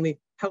now finally,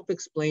 help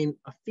explain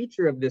a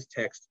feature of this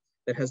text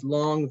that has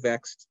long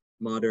vexed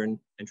modern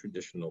and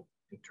traditional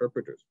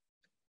interpreters.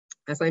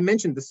 As I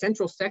mentioned, the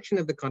central section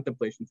of the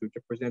Contemplation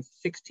Sutra presents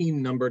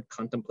 16 numbered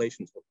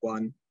contemplations of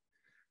one.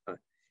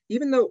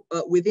 Even though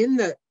within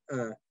the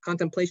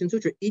Contemplation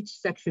Sutra, each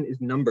section is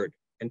numbered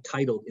and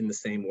titled in the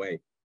same way.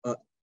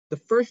 The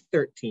first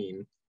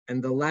 13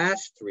 and the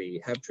last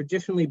 3 have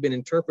traditionally been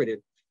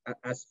interpreted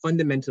as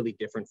fundamentally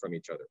different from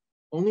each other.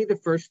 Only the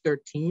first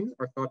 13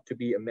 are thought to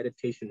be a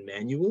meditation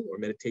manual or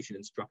meditation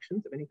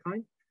instructions of any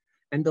kind.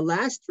 And the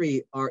last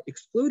 3 are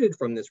excluded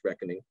from this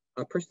reckoning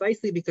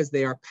precisely because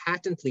they are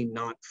patently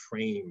not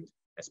framed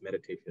as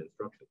meditation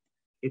instructions.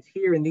 It's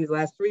here in these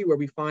last 3 where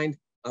we find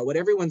what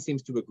everyone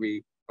seems to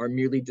agree are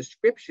merely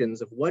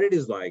descriptions of what it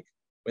is like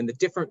when the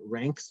different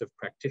ranks of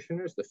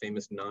practitioners, the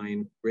famous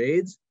 9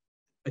 grades,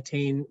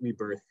 attain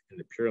rebirth in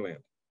the Pure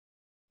Land.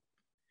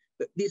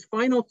 These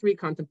final 3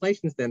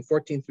 contemplations then,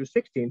 14 through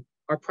 16,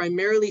 are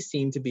primarily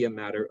seen to be a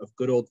matter of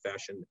good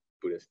old-fashioned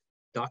Buddhist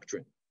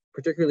doctrine,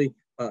 particularly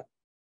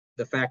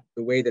the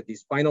way that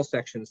these final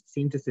sections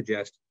seem to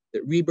suggest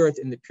that rebirth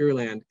in the Pure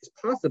Land is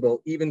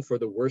possible even for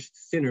the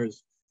worst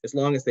sinners, as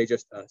long as they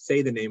just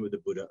say the name of the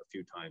Buddha a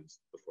few times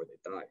before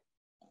they die.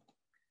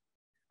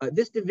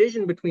 This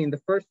division between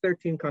the first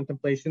 13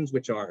 contemplations,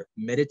 which are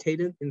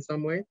meditative in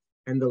some way,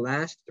 and the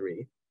last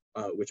 3,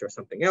 which are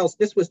something else,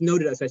 this was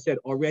noted, as I said,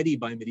 already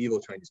by medieval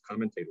Chinese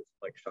commentators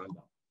like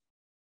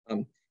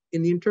Shandao.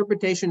 In the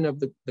interpretation of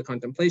the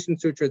Contemplation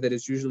Sutra that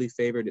is usually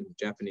favored in the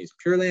Japanese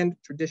Pure Land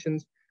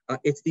traditions,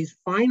 it's these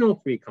final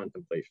 3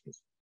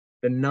 contemplations,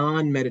 the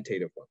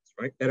non-meditative ones,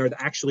 right, that are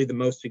actually the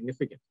most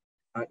significant.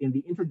 In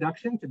the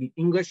introduction to the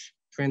English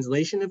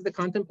translation of the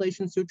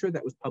Contemplation Sutra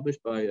that was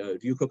published by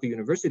Ryukoku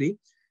University,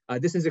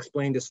 this is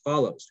explained as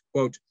follows,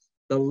 quote,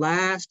 "The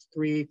last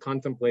 3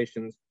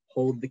 contemplations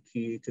hold the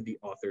key to the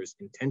author's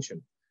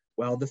intention,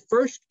 while the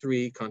first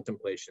 3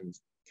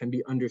 contemplations can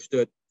be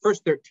understood,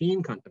 first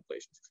 13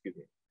 contemplations, excuse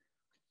me,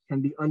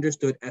 can be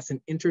understood as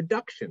an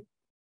introduction,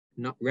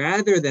 not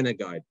rather than a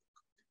guide,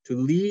 to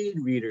lead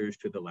readers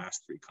to the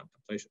last 3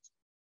 contemplations."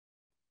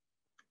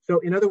 So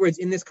in other words,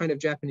 in this kind of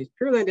Japanese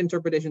Pure Land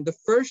interpretation, the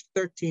first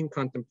 13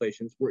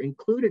 contemplations were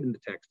included in the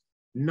text,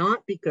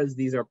 not because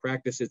these are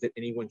practices that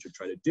anyone should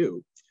try to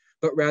do,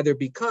 but rather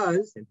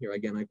because, and here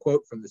again I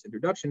quote from this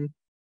introduction,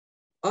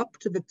 up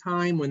to the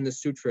time when the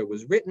sutra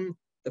was written,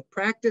 the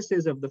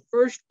practices of the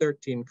first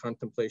 13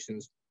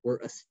 contemplations were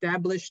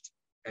established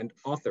and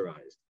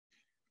authorized,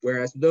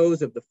 whereas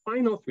those of the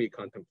final 3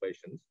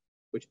 contemplations,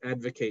 which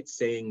advocate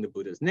saying the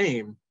Buddha's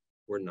name,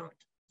 were not.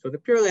 So the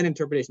Pure Land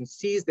interpretation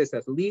sees this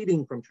as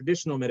leading from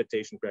traditional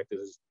meditation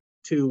practices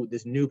to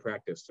this new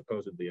practice,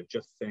 supposedly, of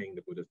just saying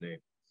the Buddha's name.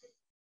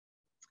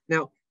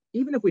 Now,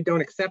 even if we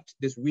don't accept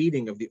this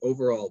reading of the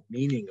overall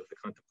meaning of the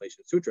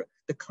Contemplation Sutra,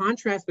 the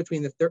contrast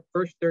between the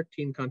first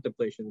 13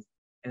 contemplations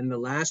and the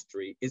last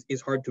 3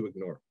 is hard to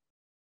ignore.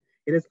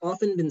 It has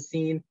often been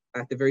seen,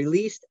 at the very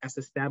least, as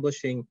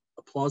establishing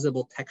a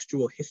plausible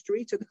textual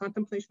history to the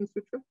Contemplation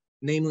Sutra,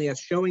 namely as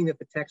showing that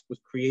the text was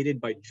created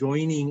by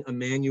joining a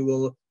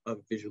manual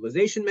of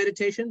visualization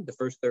meditation, the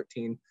first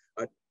 13,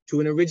 to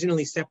an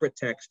originally separate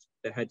text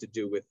that had to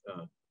do with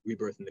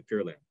rebirth in the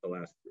Pure Land, the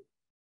last 3.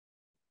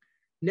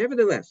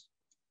 Nevertheless,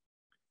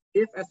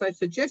 if, as I've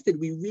suggested,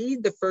 we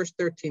read the first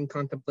 13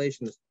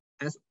 contemplations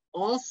as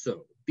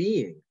also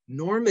being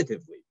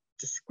normatively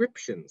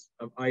descriptions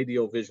of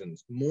ideal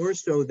visions, more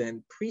so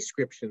than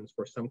prescriptions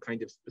for some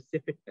kind of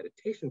specific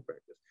meditation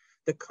practice,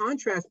 the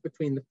contrast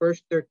between the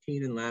first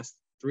 13 and last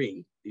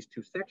 3, these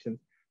 2 sections,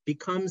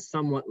 becomes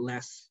somewhat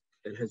less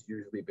than has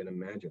usually been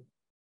imagined.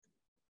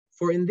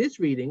 For in this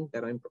reading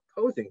that I'm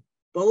proposing,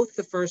 both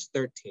the first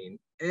 13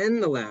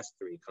 and the last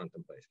 3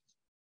 contemplations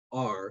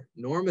are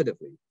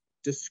normatively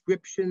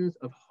descriptions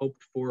of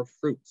hoped for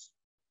fruits.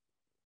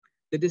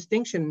 The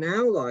distinction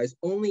now lies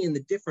only in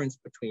the difference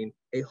between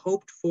a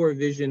hoped for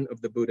vision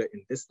of the Buddha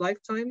in this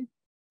lifetime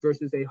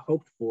versus a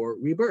hoped for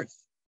rebirth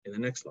in the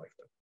next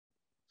lifetime.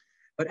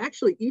 But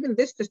actually, even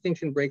this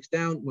distinction breaks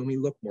down when we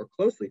look more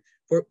closely,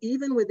 for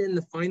even within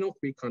the final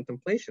 3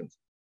 contemplations,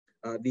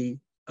 the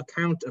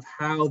account of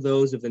how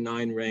those of the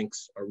 9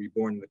 ranks are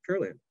reborn in the Pure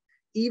Land,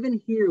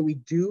 even here, we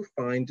do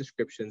find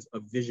descriptions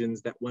of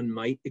visions that one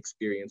might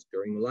experience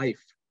during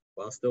life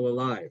while still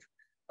alive.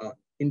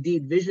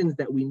 Indeed, visions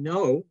that we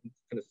know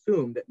and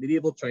assume that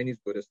medieval Chinese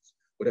Buddhists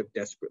would have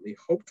desperately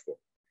hoped for,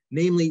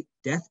 namely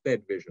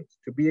deathbed visions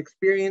to be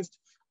experienced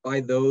by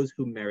those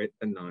who merit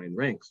the 9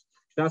 ranks.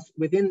 Thus,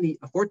 within the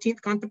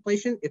 14th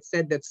contemplation, it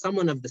said that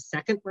someone of the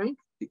 2nd rank,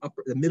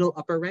 the middle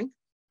upper rank,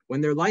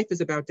 when their life is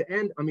about to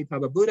end,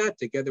 Amitabha Buddha,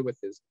 together with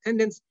his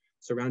attendants,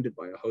 surrounded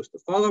by a host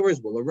of followers,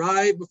 will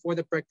arrive before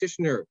the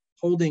practitioner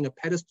holding a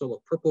pedestal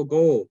of purple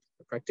gold.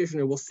 The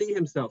practitioner will see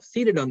himself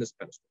seated on this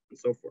pedestal, and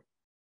so forth.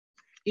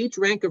 Each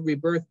rank of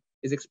rebirth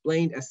is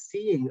explained as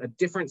seeing a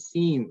different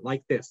scene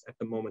like this at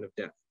the moment of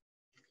death.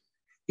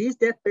 These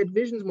deathbed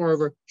visions,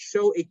 moreover,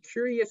 show a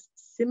curious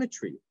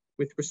symmetry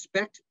with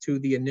respect to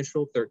the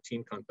initial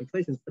 13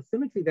 contemplations, a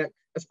symmetry that,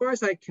 as far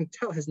as I can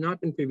tell, has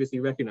not been previously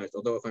recognized,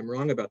 although if I'm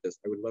wrong about this,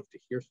 I would love to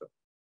hear so.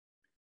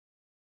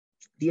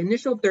 The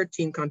initial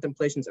 13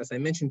 contemplations, as I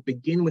mentioned,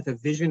 begin with a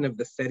vision of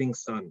the setting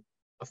sun,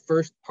 a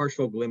first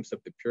partial glimpse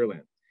of the Pure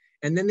Land,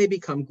 and then they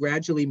become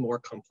gradually more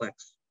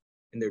complex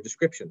in their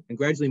description and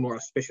gradually more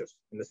auspicious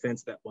in the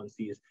sense that one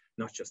sees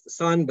not just the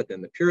sun, but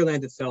then the Pure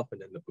Land itself and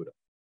then the Buddha.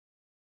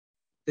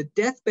 The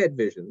deathbed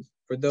visions,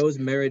 for those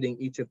meriting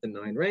each of the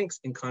 9 ranks,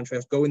 in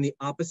contrast, go in the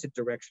opposite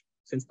direction,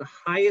 since the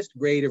highest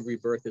grade of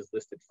rebirth is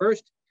listed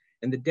first,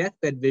 and the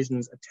deathbed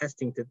visions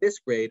attesting to this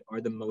grade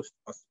are the most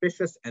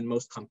auspicious and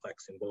most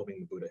complex, involving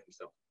the Buddha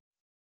himself.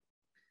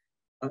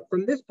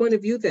 From this point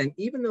of view, then,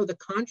 even though the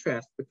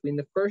contrast between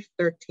the first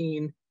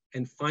 13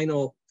 and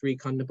final 3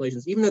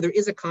 contemplations, even though there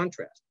is a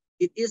contrast,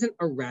 it isn't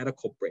a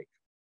radical break,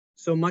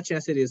 so much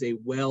as it is a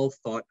well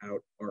thought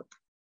out arc.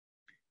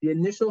 The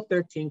initial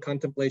 13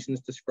 contemplations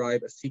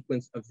describe a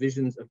sequence of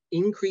visions of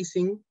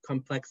increasing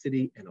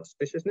complexity and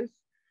auspiciousness,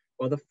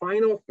 while the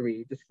final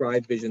 3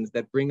 describe visions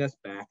that bring us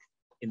back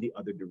in the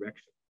other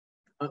direction.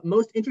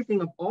 Most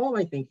interesting of all,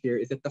 I think, here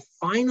is that the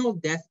final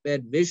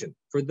deathbed vision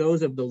for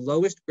those of the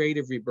lowest grade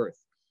of rebirth,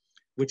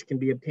 which can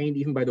be obtained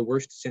even by the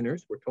worst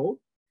sinners, we're told,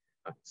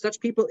 such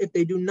people, if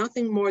they do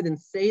nothing more than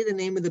say the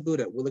name of the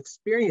Buddha, will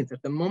experience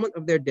at the moment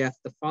of their death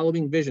the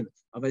following vision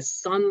of a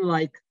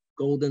sun-like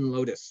golden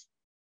lotus.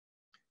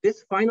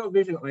 This final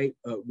vision, I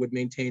would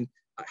maintain,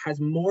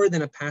 has more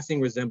than a passing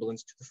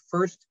resemblance to the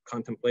first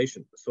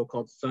contemplation, the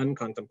so-called sun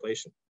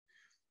contemplation.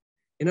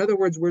 In other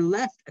words, we're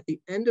left at the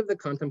end of the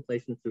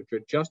Contemplation Sutra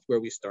just where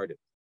we started,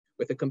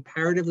 with a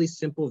comparatively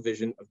simple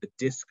vision of the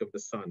disk of the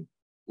sun,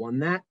 one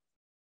that,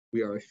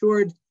 we are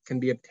assured, can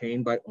be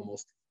obtained by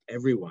almost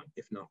everyone,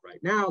 if not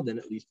right now, then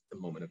at least at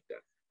the moment of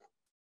death.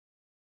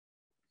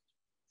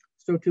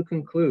 So to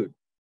conclude,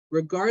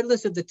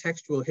 regardless of the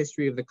textual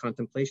history of the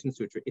Contemplation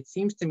Sutra, it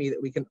seems to me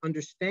that we can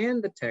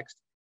understand the text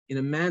in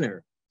a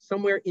manner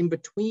somewhere in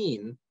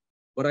between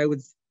what I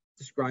would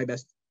describe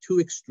as 2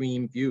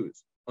 extreme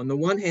views. On the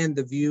one hand,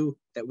 the view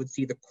that would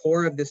see the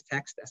core of this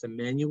text as a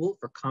manual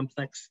for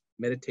complex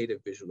meditative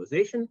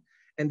visualization,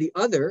 and the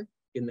other,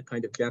 in the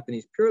kind of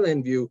Japanese Pure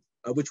Land view,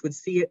 which would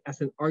see it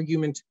as an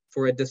argument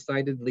for a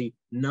decidedly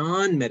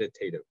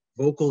non-meditative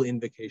vocal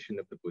invocation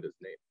of the Buddha's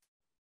name.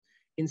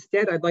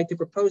 Instead, I'd like to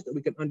propose that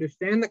we can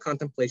understand the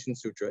Contemplation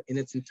Sutra in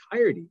its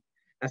entirety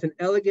as an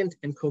elegant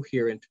and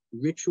coherent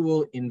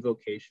ritual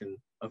invocation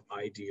of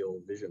ideal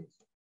visions.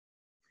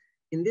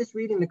 In this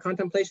reading, the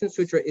Contemplation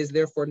Sutra is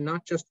therefore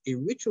not just a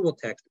ritual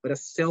text, but a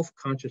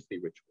self-consciously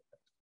ritual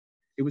text.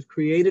 It was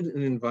created in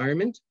an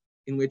environment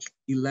in which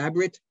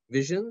elaborate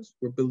visions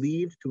were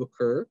believed to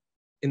occur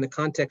in the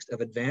context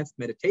of advanced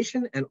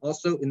meditation and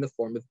also in the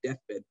form of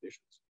deathbed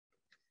visions.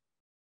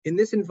 In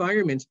this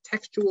environment,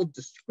 textual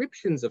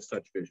descriptions of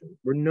such visions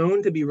were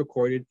known to be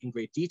recorded in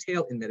great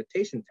detail in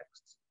meditation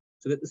texts,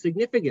 so that the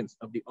significance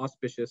of the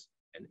auspicious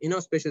and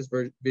inauspicious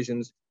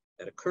visions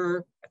that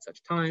occur at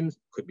such times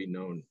could be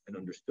known and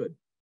understood.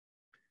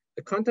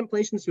 The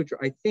Contemplation Sutra,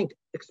 I think,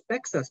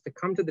 expects us to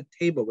come to the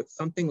table with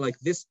something like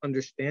this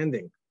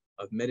understanding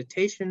of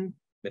meditation,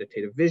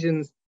 meditative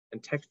visions,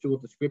 and textual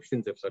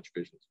descriptions of such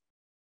visions.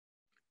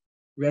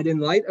 Read in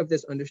light of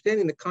this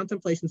understanding, the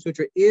Contemplation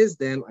Sutra is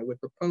then, I would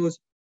propose,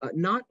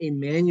 not a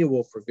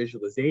manual for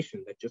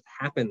visualization that just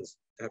happens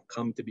to have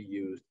come to be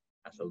used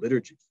as a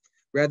liturgy.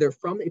 Rather,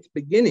 from its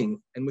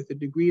beginning and with a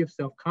degree of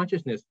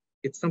self-consciousness,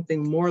 it's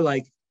something more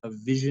like a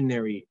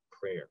visionary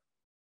prayer.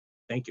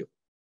 Thank you.